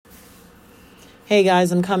Hey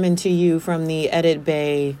guys, I'm coming to you from the edit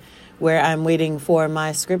bay where I'm waiting for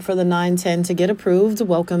my script for the 910 to get approved.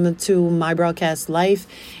 Welcome to My Broadcast Life.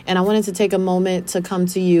 And I wanted to take a moment to come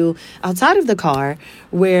to you outside of the car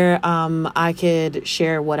where I could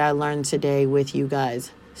share what I learned today with you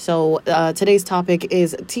guys. So today's topic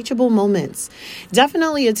is teachable moments.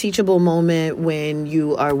 Definitely a teachable moment when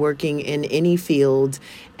you are working in any field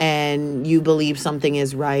and you believe something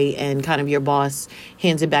is right and kind of your boss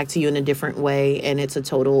hands it back to you in a different way, and it's a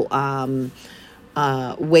total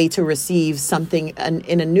way to receive something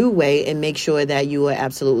in a new way and make sure that you are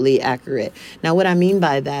absolutely accurate. Now, what I mean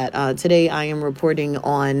by that, today I am reporting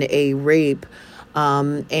on a rape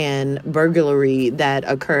and burglary that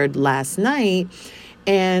occurred last night.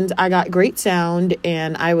 And I got great sound,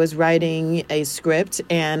 and I was writing a script,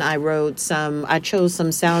 and I chose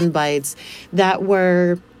some sound bites that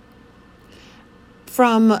were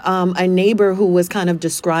from a neighbor who was kind of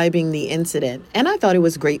describing the incident. And I thought it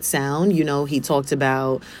was great sound. You know, he talked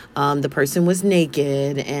about the person was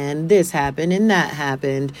naked and this happened and that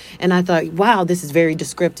happened. And I thought, wow, this is very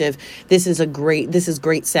descriptive. This is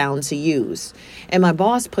great sound to use. And my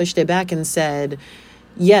boss pushed it back and said,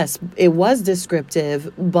 yes, it was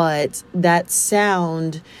descriptive, but that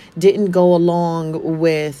sound didn't go along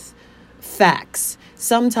with facts.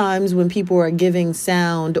 Sometimes when people are giving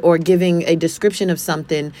sound or giving a description of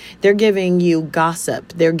something, they're giving you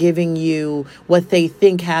gossip. They're giving you what they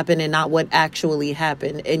think happened and not what actually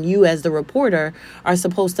happened. And you, as the reporter, are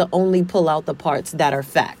supposed to only pull out the parts that are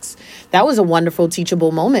facts. That was a wonderful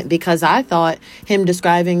teachable moment because I thought him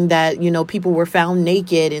describing that, people were found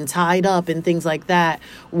naked and tied up and things like that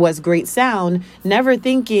was great sound, never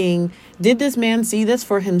thinking, did this man see this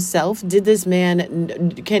for himself?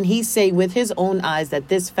 Can he say with his own eyes that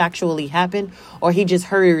this factually happened, or he just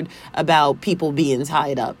heard about people being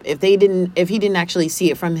tied up? If he didn't actually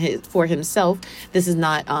see it for himself, this is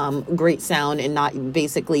not great sound and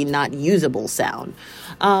not usable sound.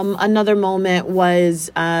 Another moment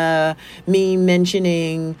was me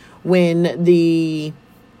mentioning when the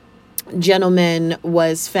gentleman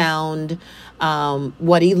was found,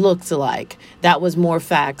 what he looked like. That was more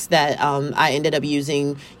facts that I ended up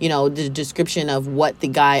using, the description of what the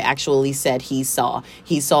guy actually said he saw.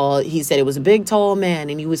 He said it was a big, tall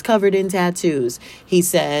man and he was covered in tattoos. He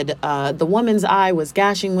said the woman's eye was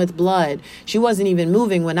gashing with blood. She wasn't even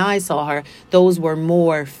moving when I saw her. Those were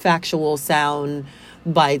more factual sound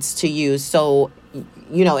bites to use. So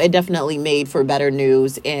it definitely made for better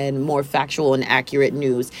news and more factual and accurate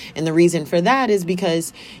news. And the reason for that is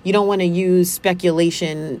because you don't want to use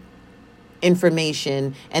speculation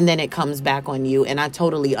information and then it comes back on you. And I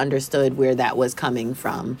totally understood where that was coming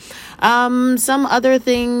from. Some other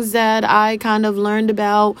things that I kind of learned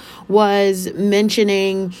about was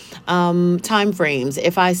mentioning time frames.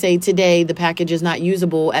 If I say today the package is not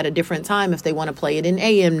usable at a different time, if they want to play it in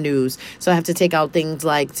AM news, so I have to take out things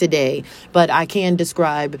like today, but I can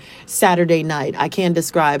describe Saturday night. I can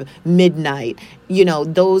describe midnight.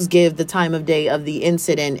 Those give the time of day of the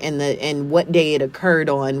incident and what day it occurred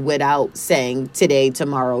on without saying today,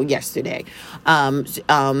 tomorrow, yesterday,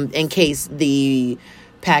 in case the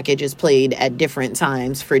package is played at different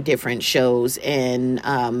times for different shows and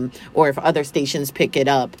or if other stations pick it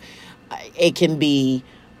up, it can be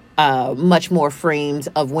much more framed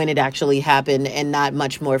of when it actually happened and not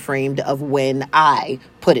much more framed of when I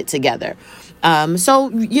put it together. So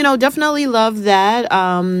definitely love that.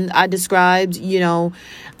 I described,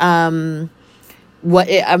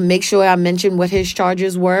 make sure I mentioned what his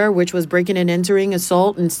charges were, which was breaking and entering,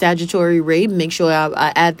 assault, and statutory rape. Make sure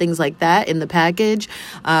I add things like that in the package.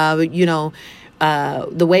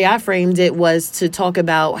 The way I framed it was to talk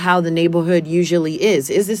about how the neighborhood usually is.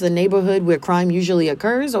 Is this a neighborhood where crime usually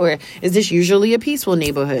occurs, or is this usually a peaceful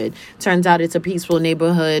neighborhood? Turns out it's a peaceful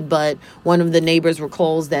neighborhood, but one of the neighbors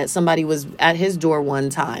recalls that somebody was at his door one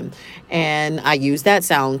time. And I used that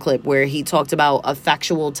sound clip where he talked about a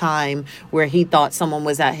factual time where he thought someone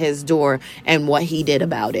was at his door and what he did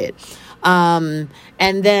about it. And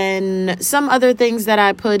then some other things that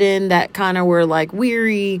I put in that kind of were like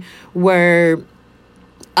weary were,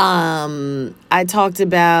 I talked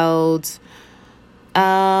about,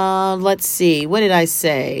 let's see, what did I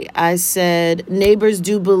say? I said, neighbors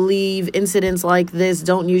do believe incidents like this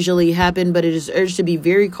don't usually happen, but it is urged to be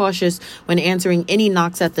very cautious when answering any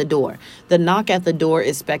knocks at the door. The knock at the door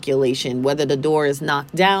is speculation, whether the door is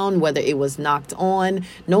knocked down, whether it was knocked on.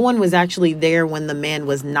 No one was actually there when the man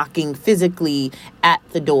was knocking physically at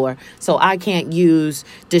the door. So I can't use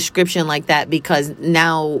description like that because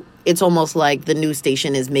now it's almost like the news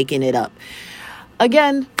station is making it up.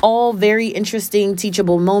 again, all very interesting,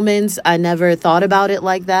 teachable moments. I never thought about it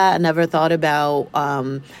like that. I never thought about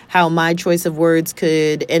how my choice of words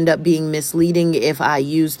could end up being misleading if I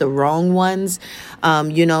use the wrong ones.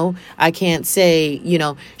 I can't say,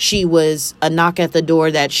 she was a knock at the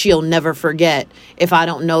door that she'll never forget if I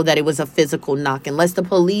don't know that it was a physical knock. Unless the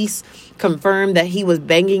police confirm that he was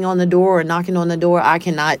banging on the door or knocking on the door, I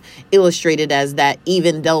cannot illustrate it as that,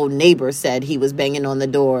 even though neighbors said he was banging on the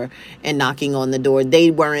door and knocking on the door.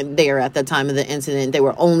 They weren't there at the time of the incident. They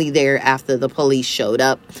were only there after the police showed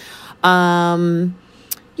up. So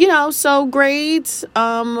great,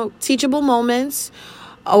 teachable moments.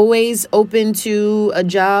 Always open to a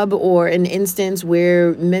job or an instance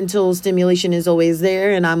where mental stimulation is always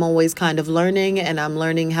there, and I'm always kind of learning, and I'm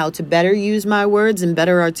learning how to better use my words and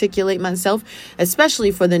better articulate myself,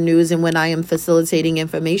 especially for the news and when I am facilitating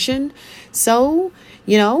information. So,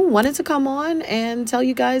 wanted to come on and tell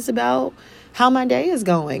you guys about how my day is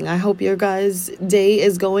going. I hope your guys' day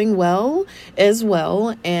is going well as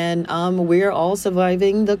well. And we're all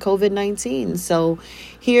surviving the COVID-19. So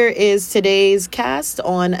here is today's cast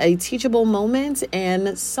on a teachable moment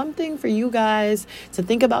and something for you guys to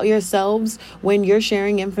think about yourselves when you're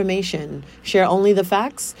sharing information. Share only the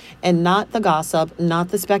facts and not the gossip, not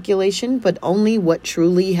the speculation, but only what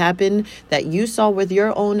truly happened that you saw with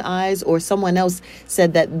your own eyes, or someone else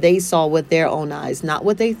said that they saw with their own eyes. Not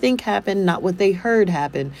what they think happened, not what they heard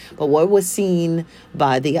happen, but what was seen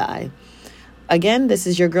by the eye. Again, this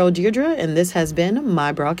is your girl Deirdre, and this has been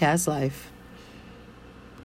My Broadcast Life.